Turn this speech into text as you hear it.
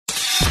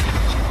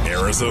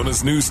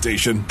Arizona's news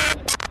station,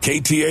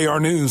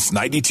 KTAR News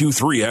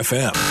 92.3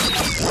 FM.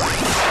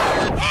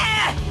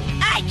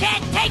 I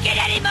can't take it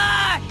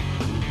anymore!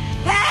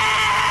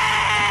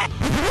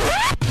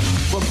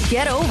 Well,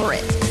 get over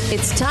it.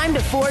 It's time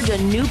to forge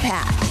a new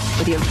path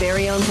with your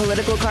very own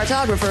political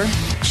cartographer,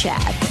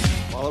 Chad.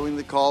 Following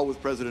the call with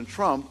President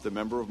Trump, the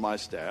member of my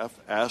staff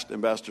asked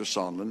Ambassador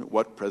Sondland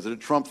what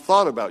President Trump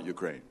thought about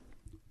Ukraine.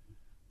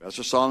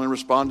 Ambassador Sondland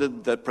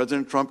responded that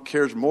President Trump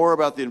cares more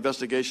about the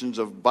investigations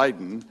of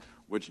Biden,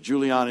 which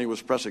Giuliani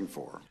was pressing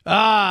for.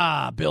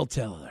 Bill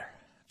Taylor.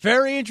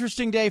 Very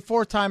interesting day.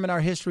 Fourth time in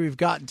our history we've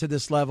gotten to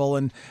this level,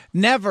 and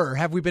never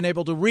have we been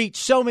able to reach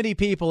so many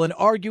people and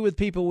argue with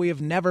people we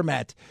have never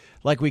met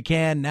like we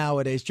can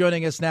nowadays.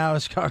 Joining us now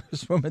is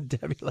Congresswoman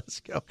Debbie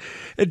Lesko.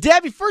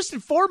 Debbie, first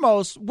and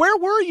foremost, where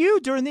were you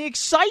during the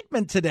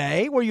excitement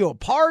today? Were you a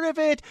part of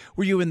it?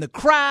 Were you in the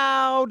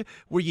crowd?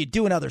 Were you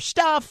doing other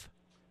stuff?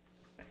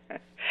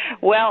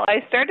 Well,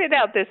 I started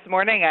out this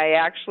morning. I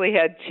actually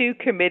had 2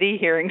 committee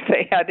hearings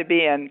I had to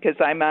be in because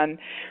I'm on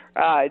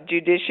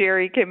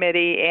Judiciary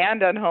Committee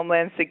and on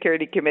Homeland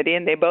Security Committee,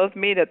 and they both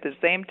meet at the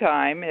same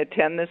time at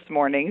 10 this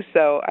morning,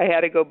 so I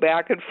had to go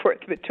back and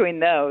forth between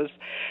those.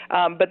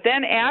 But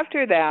then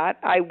after that,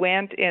 I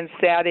went and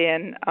sat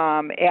in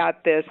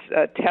at this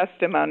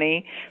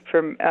testimony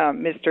from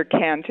Mr.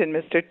 Kent and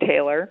Mr.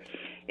 Taylor,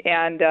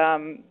 and,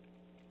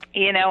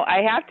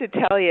 I have to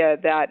tell you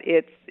that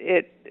it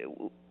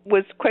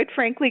was, quite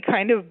frankly,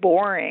 kind of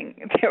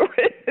boring.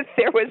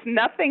 There was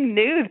nothing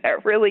new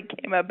that really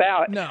came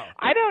about. No.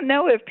 I don't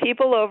know if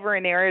people over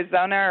in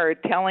Arizona are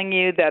telling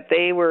you that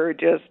they were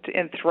just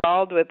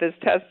enthralled with this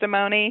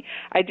testimony.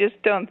 I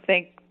just don't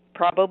think.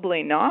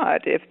 Probably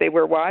not. If they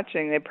were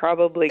watching, they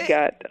probably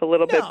got a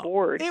little bit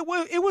bored. It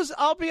was.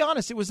 I'll be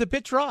honest. It was a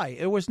bit dry.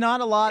 It was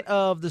not a lot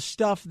of the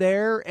stuff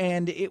there,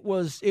 and it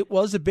was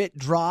a bit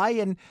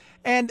dry.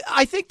 And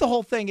I think the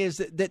whole thing is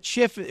that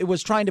Schiff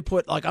was trying to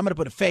put, like, I'm going to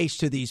put a face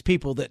to these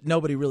people that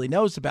nobody really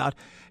knows about,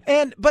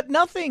 but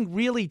nothing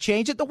really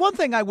changed. The one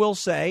thing I will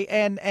say,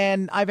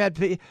 and I've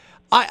had.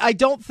 I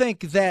don't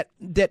think that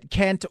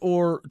Kent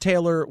or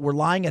Taylor were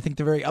lying. I think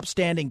they're very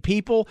upstanding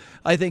people.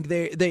 I think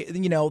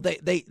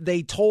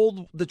they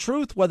told the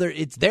truth, whether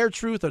it's their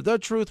truth or the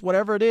truth,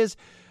 whatever it is.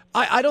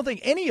 I don't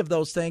think any of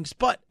those things,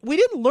 but we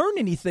didn't learn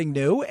anything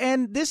new,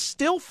 and this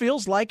still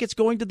feels like it's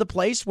going to the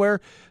place where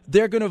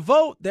they're going to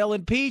vote, they'll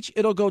impeach,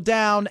 it'll go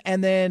down,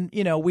 and then,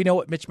 we know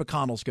what Mitch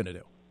McConnell's going to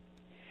do.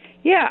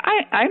 Yeah,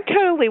 I'm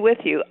totally with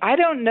you. I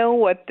don't know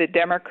what the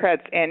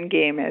Democrats' end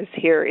game is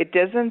here. It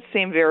doesn't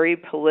seem very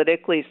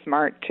politically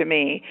smart to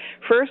me.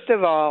 First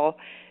of all,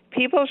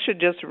 people should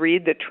just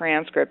read the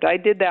transcript. I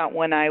did that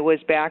when I was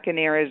back in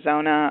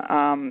Arizona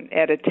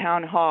at a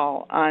town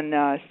hall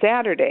on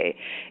Saturday,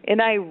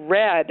 and I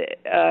read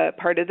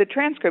part of the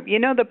transcript. You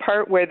know, the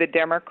part where the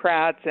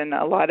Democrats and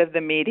a lot of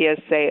the media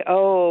say,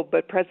 oh,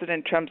 but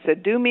President Trump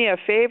said, do me a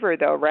favor,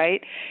 though,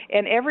 right?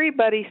 And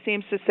everybody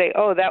seems to say,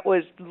 oh, that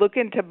was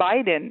looking to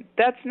Biden.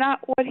 That's not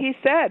what he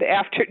said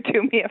after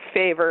do me a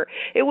favor.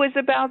 It was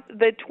about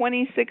the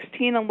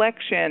 2016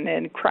 election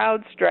and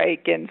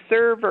CrowdStrike and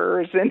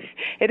servers, and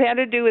it had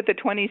to do with the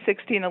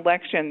 2016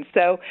 election.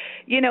 So,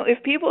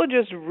 if people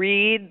just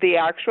read the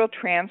actual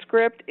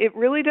transcript, it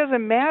really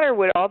doesn't matter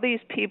what all these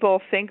people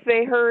think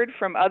they heard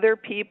from other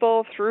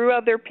people through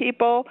other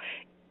people.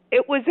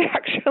 It was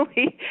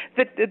actually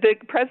the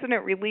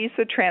president released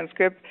the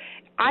transcript.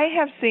 I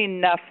have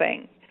seen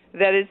nothing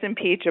that is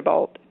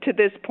impeachable to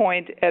this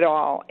point at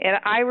all. And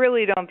I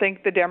really don't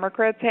think the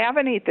Democrats have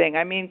anything.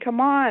 I mean, come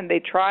on. They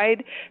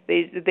tried.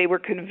 They were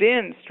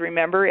convinced.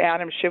 Remember,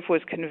 Adam Schiff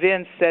was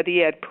convinced that he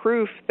had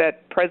proof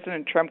that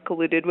President Trump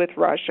colluded with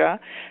Russia.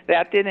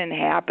 That didn't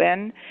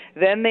happen.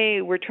 Then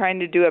they were trying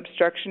to do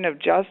obstruction of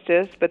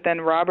justice, but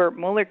then Robert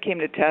Mueller came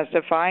to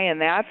testify,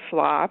 and that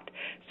flopped.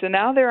 So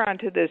now they're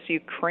onto this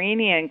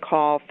Ukrainian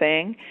call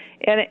thing.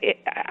 And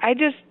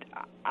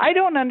I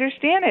don't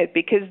understand it,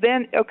 because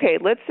then, okay,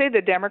 let's say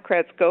the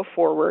Democrats go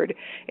forward,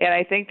 and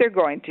I think they're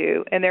going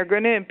to, and they're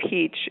going to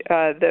impeach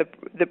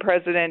the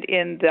president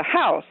in the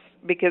House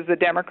because the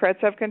Democrats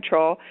have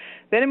control.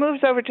 Then it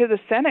moves over to the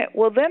Senate.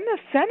 Well, then the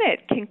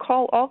Senate can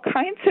call all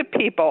kinds of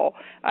people.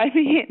 I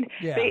mean,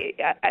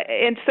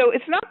 and so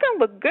it's not going to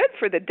look good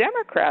for the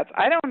Democrats.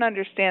 I don't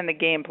understand the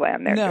game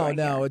plan they're doing.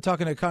 No.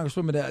 Talking to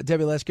Congresswoman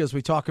Debbie Lesko as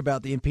we talk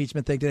about the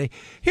impeachment thing today.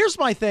 Here's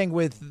my thing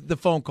with the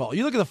phone call.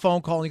 You look at the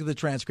phone call and look at the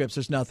transcripts,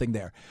 there's nothing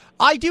there.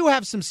 I do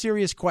have some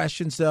serious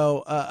questions,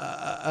 though,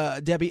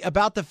 Debbie,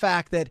 about the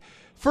fact that,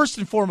 first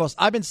and foremost,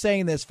 I've been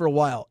saying this for a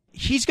while.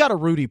 He's got a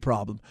Rudy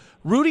problem.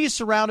 Rudy has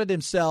surrounded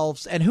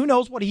himself, and who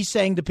knows what he's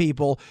saying to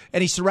people,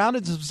 and he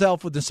surrounded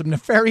himself with some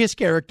nefarious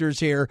characters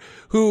here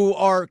who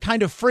are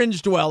kind of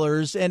fringe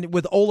dwellers and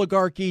with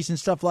oligarchies and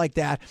stuff like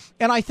that.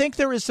 And I think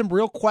there is some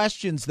real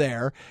questions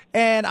there.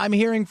 And I'm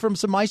hearing from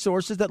some of my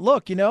sources that,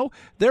 look,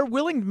 they're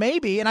willing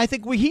maybe, and I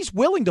think he's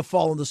willing to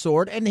fall on the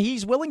sword, and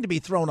he's willing to be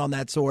thrown on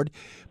that sword.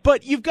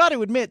 But you've got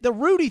to admit, the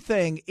Rudy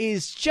thing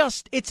is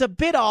just, it's a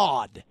bit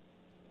odd.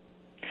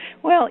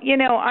 Well,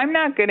 I'm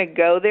not going to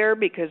go there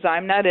because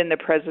I'm not in the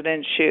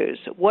president's shoes.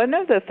 One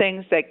of the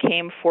things that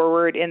came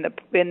forward in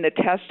the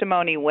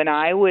testimony when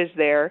I was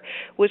there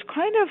was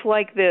kind of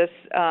like this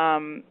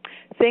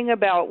thing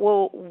about,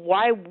 well,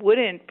 why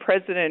wouldn't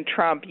President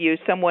Trump use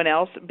someone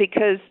else?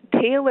 Because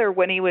Taylor,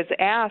 when he was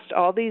asked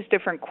all these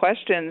different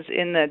questions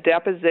in the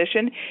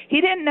deposition, he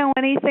didn't know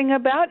anything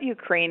about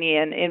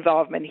Ukrainian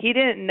involvement. He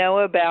didn't know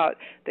about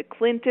the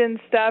Clinton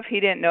stuff. He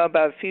didn't know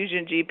about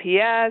Fusion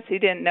GPS. He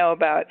didn't know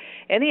about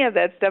any of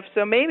that stuff.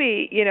 So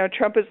maybe,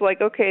 Trump is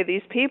like, okay,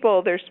 these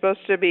people, they're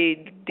supposed to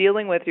be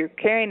dealing with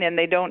Ukraine and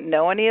they don't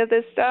know any of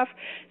this stuff.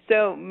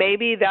 So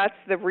maybe that's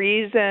the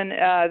reason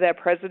that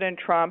President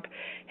Trump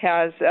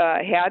has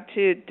had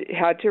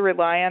to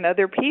rely on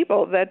other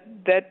people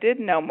that did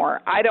know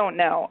more. I don't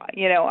know.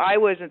 I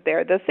wasn't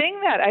there. The thing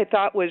that I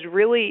thought was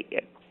really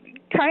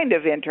kind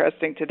of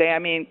interesting today, I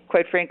mean,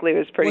 quite frankly, it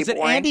was pretty boring.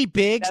 Was it Andy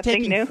Biggs Nothing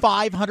taking new.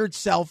 500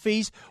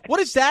 selfies?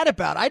 What is that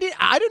about? I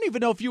don't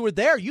even know if you were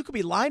there. You could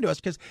be lying to us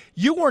because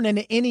you weren't in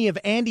any of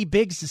Andy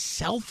Biggs'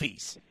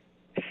 selfies.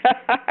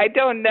 I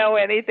don't know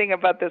anything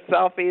about the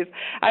selfies.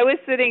 I was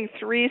sitting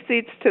 3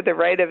 seats to the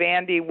right of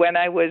Andy when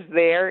I was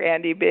there,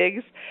 Andy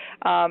Biggs.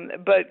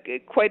 But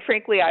quite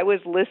frankly, I was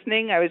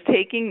listening. I was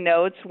taking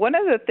notes. One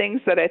of the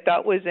things that I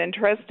thought was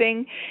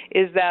interesting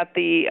is that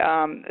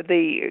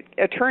the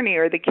attorney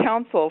or the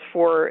counsel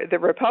for the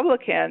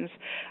Republicans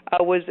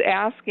was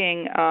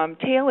asking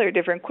Taylor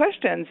different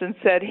questions and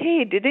said,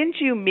 hey, didn't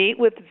you meet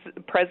with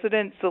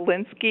President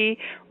Zelensky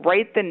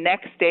right the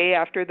next day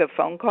after the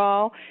phone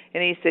call?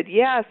 And he said,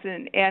 yes.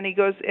 And he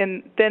goes,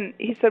 and then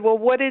he said, well,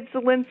 what did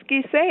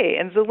Zelensky say?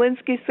 And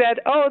Zelensky said,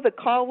 oh, the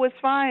call was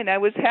fine. I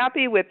was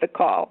happy with the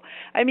call.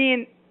 I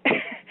mean,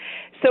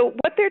 so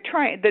what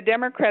the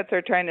Democrats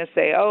are trying to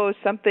say, oh,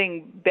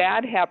 something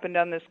bad happened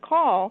on this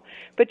call,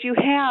 but you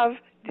have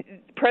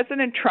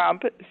President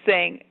Trump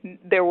saying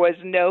there was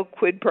no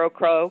quid pro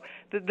quo,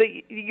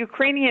 the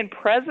Ukrainian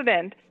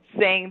president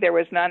saying there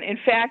was none. In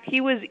fact,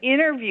 he was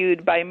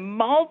interviewed by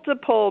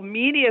multiple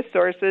media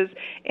sources,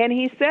 and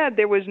he said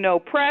there was no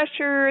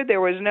pressure,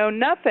 there was no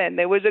nothing.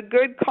 There was a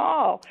good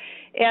call.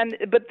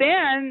 But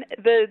then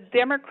the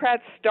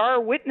Democrats'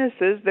 star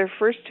witnesses, their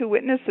first two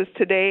witnesses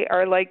today,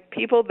 are like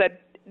people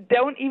that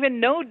don't even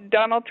know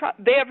Donald Trump.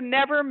 They have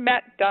never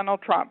met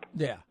Donald Trump.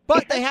 Yeah.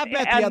 But they have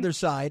met the other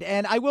side.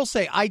 And I will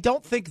say, I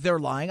don't think they're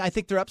lying. I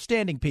think they're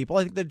upstanding people.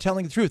 I think they're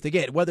telling the truth.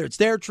 Again, whether it's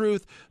their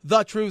truth,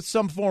 the truth,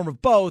 some form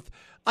of both.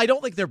 I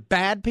don't think they're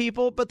bad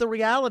people, but the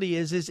reality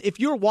is if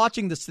you're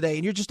watching this today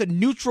and you're just a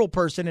neutral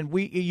person, and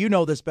you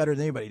know this better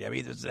than anybody,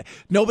 Debbie,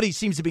 nobody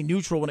seems to be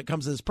neutral when it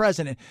comes to this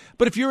president.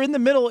 But if you're in the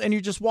middle and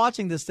you're just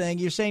watching this thing,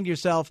 you're saying to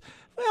yourself,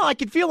 well, I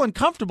could feel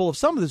uncomfortable if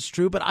some of this is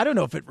true, but I don't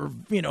know if it,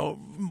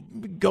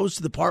 goes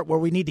to the part where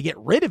we need to get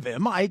rid of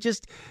him. I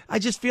just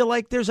feel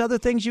like there's other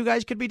things you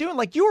guys could be doing.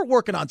 Like you were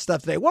working on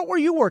stuff today. What were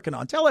you working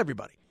on? Tell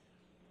everybody.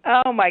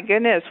 Oh, my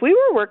goodness. We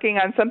were working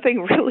on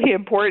something really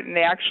important,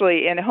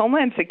 actually. In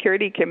Homeland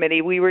Security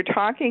Committee, we were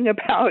talking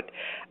about,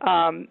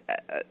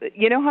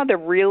 you know how the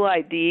Real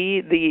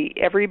ID,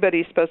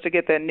 everybody's supposed to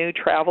get the new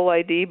travel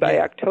ID by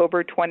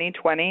October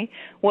 2020?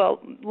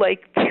 Well,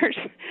 there's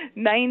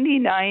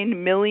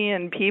 99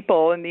 million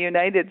people in the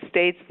United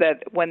States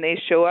that when they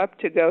show up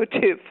to go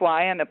to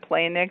fly on a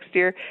plane next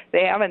year,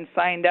 they haven't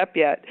signed up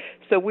yet.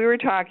 So we were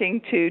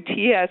talking to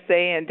TSA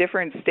and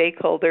different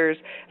stakeholders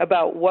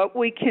about what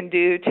we can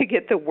do to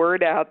get the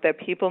word out that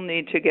people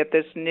need to get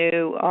this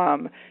new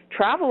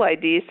travel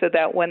ID so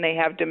that when they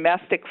have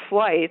domestic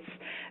flights,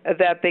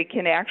 that they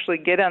can actually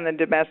get on the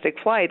domestic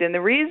flight. And the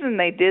reason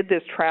they did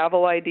this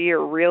travel ID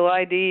or Real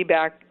ID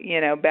back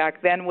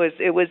then was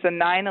it was a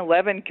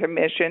 9/11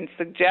 Commission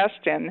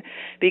suggestion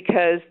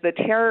because the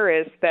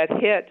terrorists that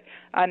hit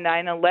on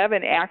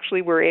 9/11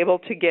 actually were able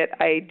to get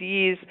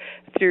IDs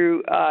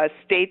through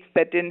states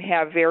that didn't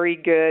have very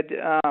good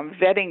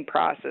vetting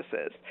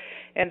processes.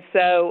 And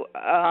so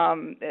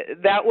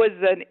that was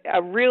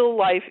a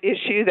real-life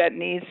issue that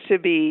needs to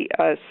be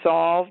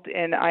solved,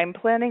 and I'm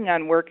planning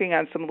on working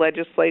on some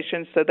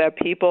legislation so that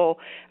people,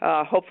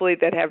 hopefully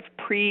that have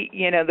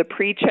the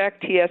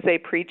pre-check, TSA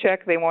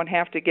pre-check, they won't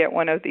have to get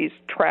one of these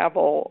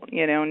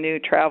new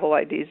travel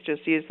IDs.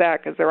 Just use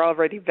that because they're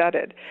already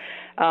vetted.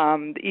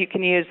 You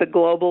can use the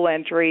global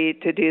entry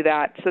to do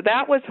that. So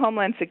that was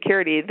Homeland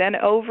Security. Then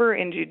over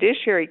in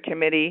Judiciary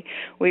Committee,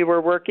 we were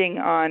working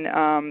on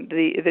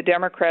the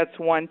Democrats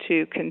want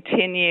to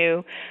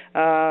continue,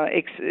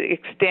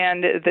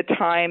 extend the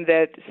time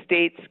that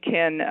states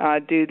can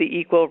do the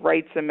Equal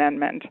Rights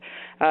Amendment.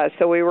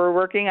 So we were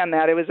working on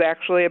that. It was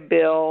actually a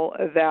bill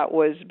that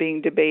was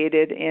being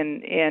debated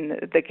in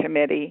the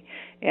committee,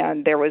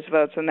 and there was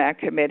votes in that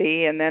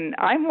committee. And then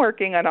I'm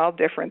working on all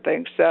different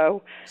things.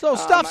 So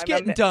stuff's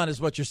getting done is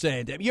what you're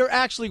saying, Deb. You're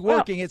actually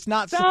working. Well, it's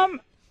not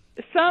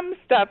some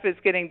stuff is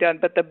getting done,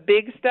 but the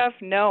big stuff,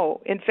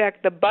 no. In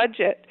fact, the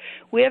budget,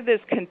 we have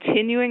this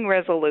continuing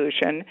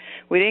resolution.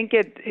 We didn't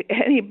get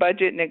any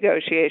budget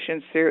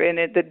negotiations through,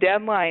 and the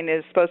deadline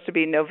is supposed to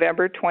be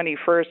November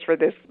 21st for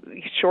this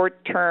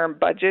short-term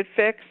budget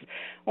fix.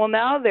 Well,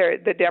 now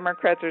the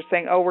Democrats are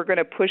saying, we're going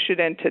to push it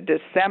into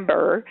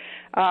December.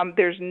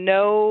 There's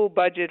no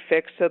budget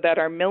fix so that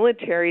our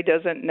military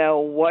doesn't know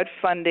what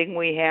funding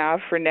we have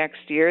for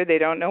next year. They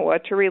don't know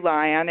what to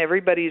rely on.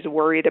 Everybody's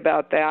worried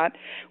about that.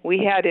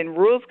 We had in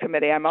Rules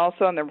Committee, I'm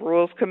also on the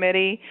Rules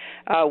Committee,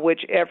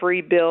 which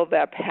every bill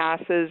that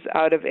passes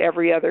out of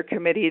every other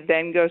committee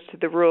then goes to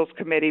the Rules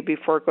Committee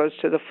before it goes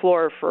to the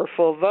floor for a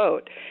full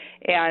vote.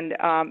 And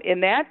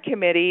in that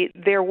committee,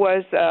 there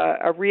was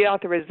a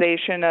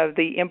reauthorization of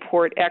the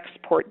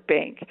Import-Export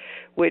Bank,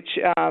 which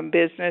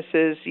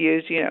businesses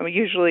use.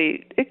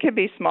 Usually it can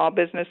be small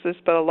businesses,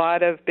 but a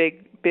lot of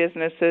big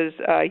businesses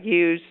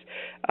use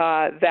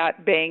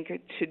that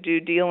bank to do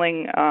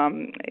dealing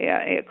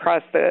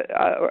across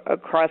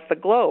the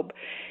globe.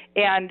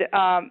 And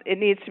it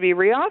needs to be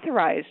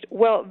reauthorized.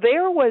 Well,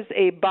 there was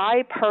a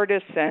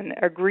bipartisan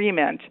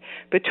agreement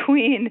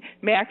between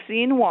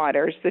Maxine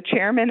Waters, the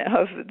chairman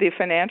of the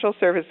Financial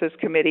Services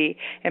Committee,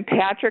 and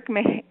Patrick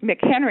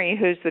McHenry,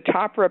 who's the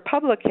top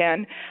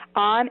Republican,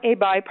 on a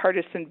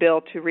bipartisan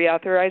bill to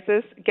reauthorize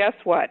this. Guess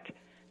what?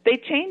 They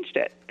changed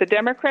it. The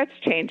Democrats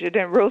changed it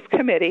in Rules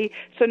Committee,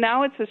 so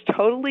now it's this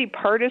totally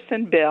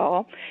partisan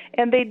bill,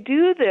 and they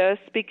do this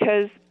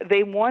because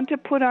they want to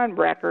put on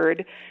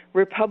record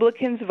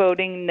Republicans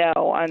voting no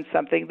on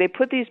something. They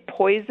put these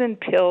poison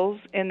pills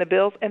in the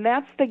bills, and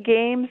that's the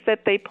games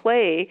that they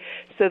play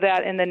so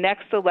that in the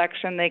next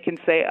election they can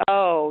say,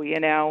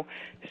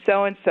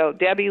 so-and-so,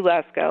 Debbie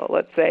Lesko,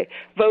 let's say,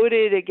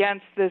 voted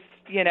against this,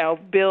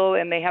 bill,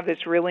 and they have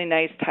this really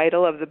nice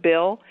title of the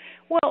bill.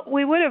 Well,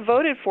 we would have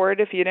voted for it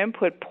if you didn't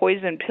put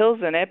poison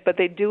pills in it, but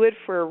they do it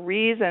for a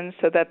reason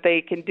so that they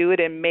can do it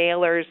in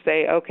mailers,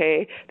 say,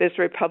 okay, this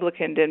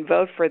Republican didn't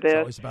vote for this. It's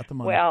always about the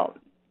money. Well,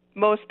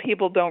 most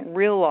people don't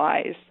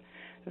realize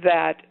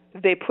that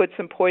they put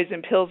some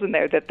poison pills in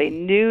there that they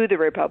knew the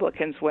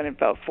Republicans wouldn't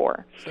vote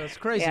for. So it's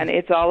crazy. And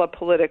it's all a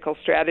political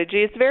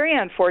strategy. It's very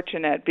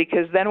unfortunate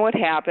because then what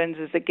happens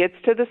is it gets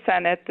to the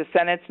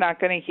Senate's not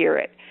going to hear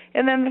it,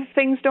 and then the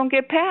things don't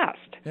get passed.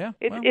 Yeah,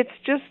 It's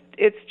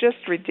just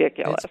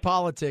ridiculous. It's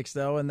politics,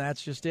 though, and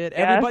that's just it.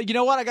 Yes. Everybody, you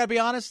know what? I got to be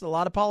honest. A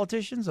lot of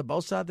politicians on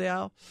both sides of the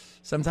aisle.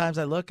 Sometimes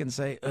I look and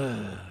say, it is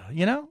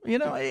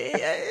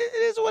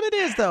what it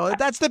is, though.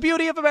 That's the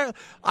beauty of America.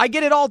 I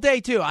get it all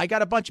day too. I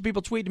got a bunch of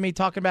people tweeting me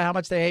talking about how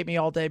much they hate me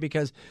all day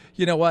because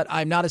you know what?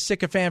 I'm not a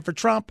sycophant for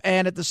Trump,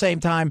 and at the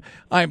same time,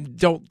 I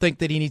don't think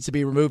that he needs to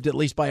be removed, at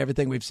least by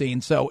everything we've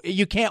seen. So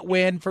you can't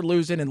win for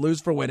losing and lose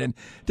for winning.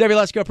 Debbie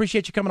Lesko,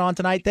 appreciate you coming on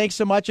tonight. Thanks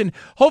so much, and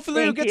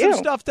hopefully we'll get some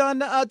stuff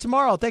done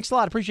tomorrow. Thanks a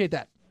lot. Appreciate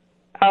that.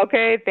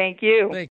 Okay, thank you. Thanks.